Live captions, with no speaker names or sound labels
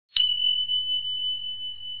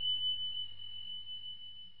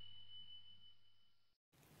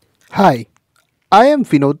Hi, I am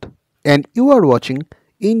Vinod and you are watching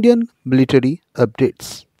Indian Military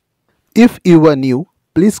Updates. If you are new,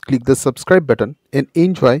 please click the subscribe button and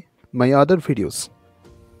enjoy my other videos.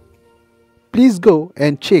 Please go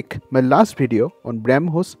and check my last video on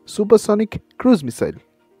BrahMos supersonic cruise missile.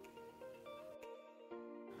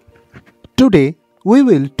 Today we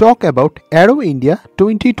will talk about Aero India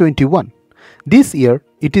 2021. This year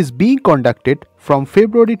it is being conducted from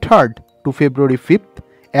February 3rd to February 5th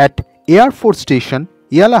at Air Force Station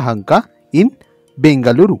Yelahanka in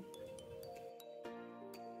Bengaluru.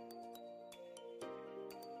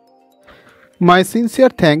 My sincere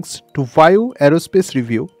thanks to Vayu Aerospace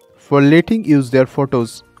Review for letting use their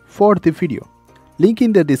photos for the video. Link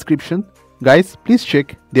in the description. Guys, please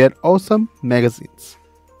check their awesome magazines.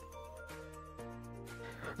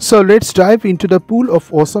 So let's dive into the pool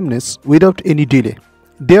of awesomeness without any delay.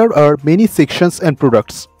 There are many sections and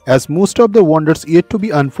products. As most of the wonders yet to be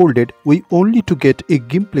unfolded, we only to get a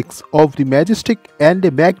glimpse of the majestic and the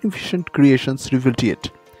magnificent creations revealed yet.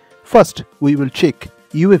 First, we will check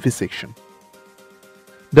UAV section.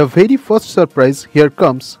 The very first surprise here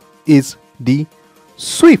comes is the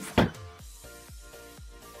Swift.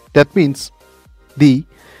 That means the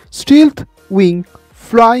Stealth Wing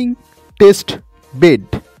Flying Test Bed.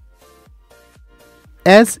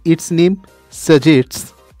 As its name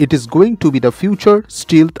suggests, it is going to be the future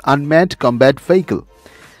stealth unmanned combat vehicle.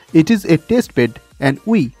 It is a test bed and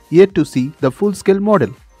we yet to see the full-scale model.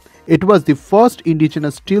 It was the first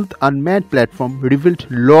indigenous stealth unmanned platform revealed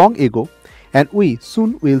long ago and we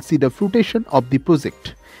soon will see the fruition of the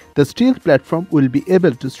project. The stealth platform will be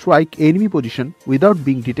able to strike enemy position without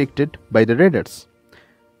being detected by the radars.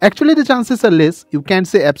 Actually the chances are less, you can't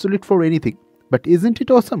say absolute for anything, but isn't it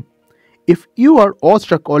awesome? If you are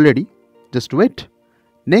awestruck already, just wait.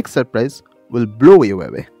 Next surprise will blow you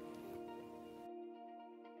away.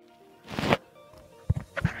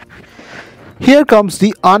 Here comes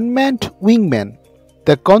the unmanned wingman.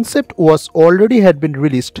 The concept was already had been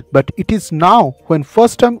released, but it is now when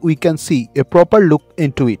first time we can see a proper look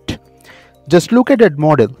into it. Just look at that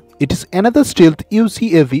model. It is another stealth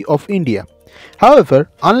UCAV of India. However,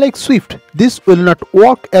 unlike Swift, this will not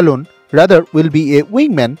walk alone, rather will be a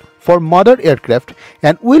wingman for mother aircraft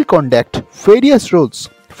and will conduct various roles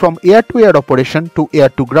from air-to-air operation to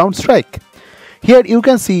air-to-ground strike. Here you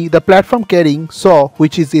can see the platform carrying SAW,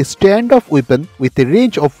 which is a standoff weapon with a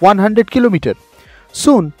range of 100 km.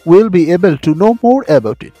 Soon we will be able to know more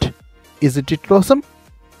about it. Isn't it awesome?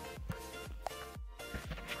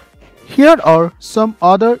 Here are some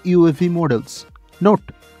other UAV models. Note,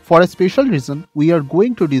 for a special reason, we are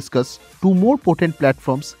going to discuss two more potent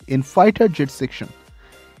platforms in fighter jet section.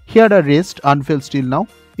 Here are rest unveiled till now.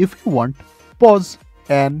 If you want, pause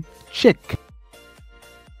and check.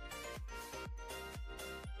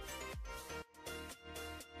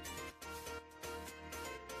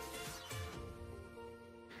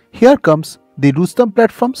 Here comes the Rustam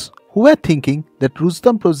platforms. Who were thinking that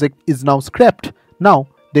Rustam project is now scrapped? Now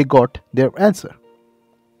they got their answer.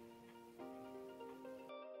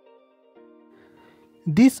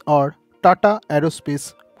 These are Tata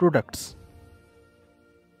Aerospace products.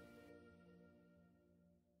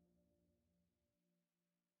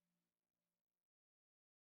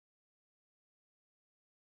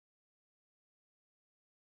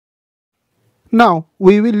 Now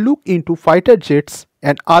we will look into fighter jets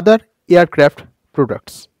and other aircraft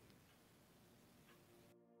products.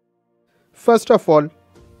 First of all,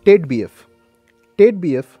 TEDBF.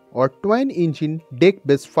 TEDBF or Twin Engine Deck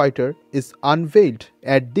Based Fighter is unveiled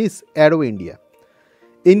at this Aero India.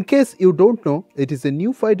 In case you don't know, it is a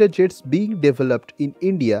new fighter jets being developed in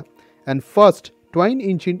India and first twin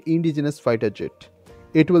engine indigenous fighter jet.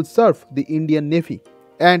 It will serve the Indian Navy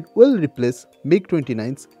and will replace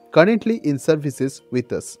MiG-29s currently in services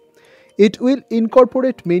with us. It will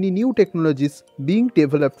incorporate many new technologies being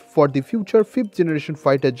developed for the future 5th generation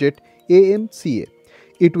fighter jet AMCA.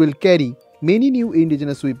 It will carry many new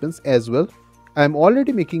indigenous weapons as well. I am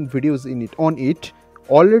already making videos on it,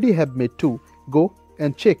 already have made 2. Go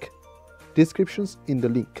and check descriptions in the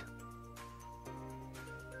link.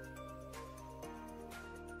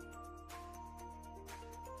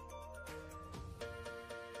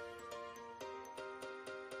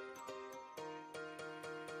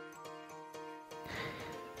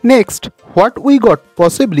 Next, what we got,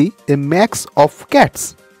 possibly a max of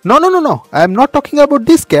cats. No, I am not talking about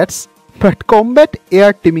these cats, but combat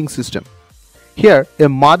air teaming system. Here, a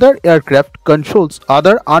mother aircraft controls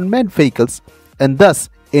other unmanned vehicles and thus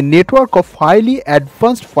a network of highly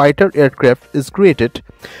advanced fighter aircraft is created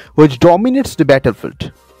which dominates the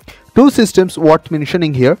battlefield. Two systems worth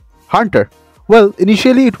mentioning here. Hunter, Well,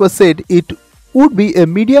 initially it was said it would be a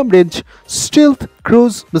medium-range stealth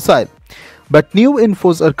cruise missile, but new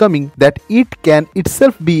infos are coming that it can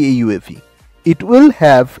itself be a UAV. It will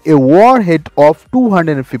have a warhead of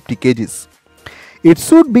 250 kgs. It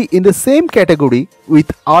should be in the same category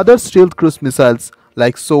with other stealth cruise missiles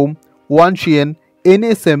like SOM, Wanshian,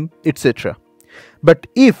 NSM, etc. But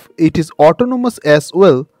if it is autonomous as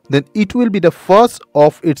well, then it will be the first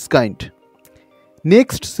of its kind.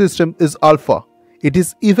 Next system is Alpha. It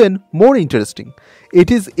is even more interesting.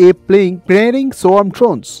 It is a playing swarm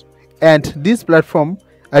drones. And this platform,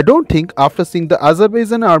 I don't think after seeing the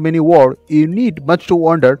Azerbaijan-Armenia war, you need much to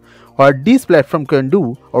wonder what this platform can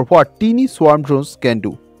do or what teeny swarm drones can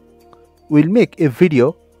do. We'll make a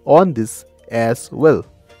video on this as well.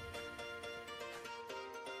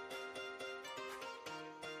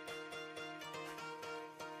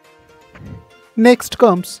 Next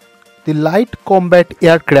comes the Light Combat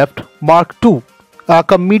Aircraft Mark II,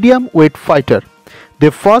 a medium weight fighter. The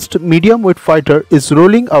first medium weight fighter is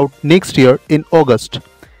rolling out next year in August.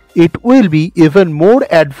 It will be even more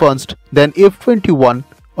advanced than F-21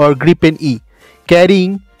 or Gripen E,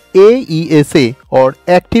 carrying AESA or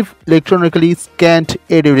Active Electronically Scanned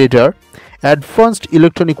Area Radar, advanced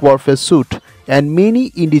electronic warfare suite, and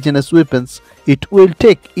many indigenous weapons. It will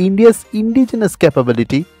take India's indigenous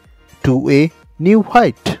capability to a new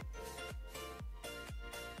height.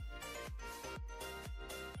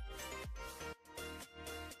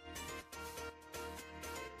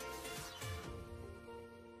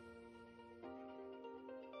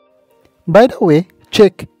 By the way,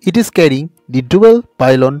 check, it is carrying the dual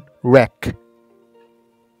pylon rack.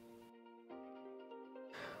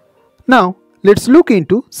 Now let's look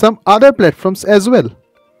into some other platforms as well.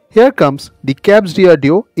 Here comes the CAPS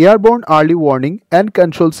DRDO Airborne Early Warning and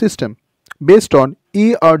Control System based on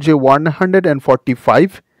ERJ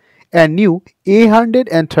 145 and new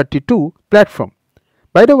A132 platform.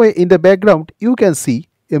 By the way, in the background you can see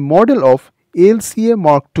a model of LCA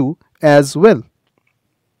Mark II as well.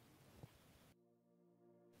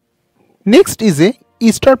 Next is a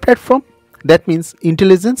E-Star platform, that means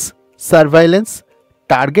intelligence, surveillance,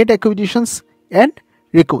 target acquisitions and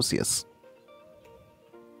reconnaissance.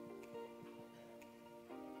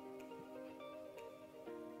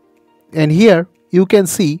 And here you can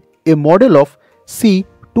see a model of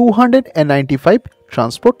C-295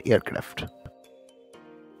 transport aircraft.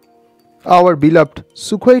 Our beloved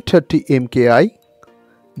Sukhoi 30 MKI,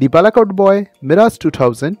 the Balakot Boy Mirage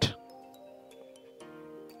 2000,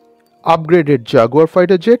 upgraded Jaguar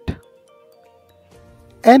fighter jet,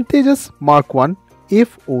 and Tejas Mark I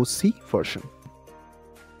FOC version.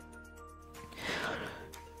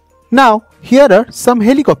 Now here are some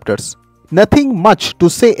helicopters. Nothing much to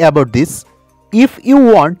say about this. If you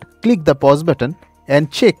want, click the pause button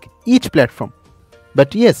and check each platform.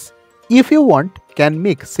 But yes, if you want, can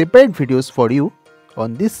make separate videos for you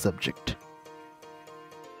on this subject.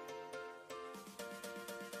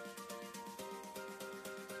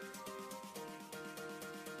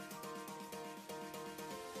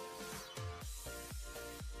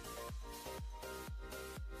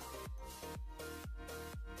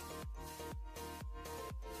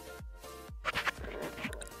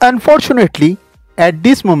 Unfortunately, at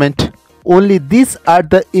this moment, only these are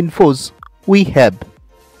the infos we have.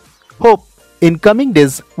 Hope in coming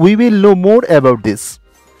days we will know more about this.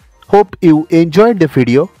 Hope you enjoyed the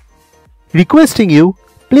video. Requesting you,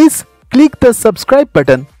 please click the subscribe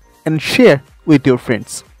button and share with your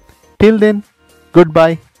friends. Till then,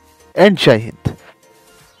 goodbye and Jai Hind.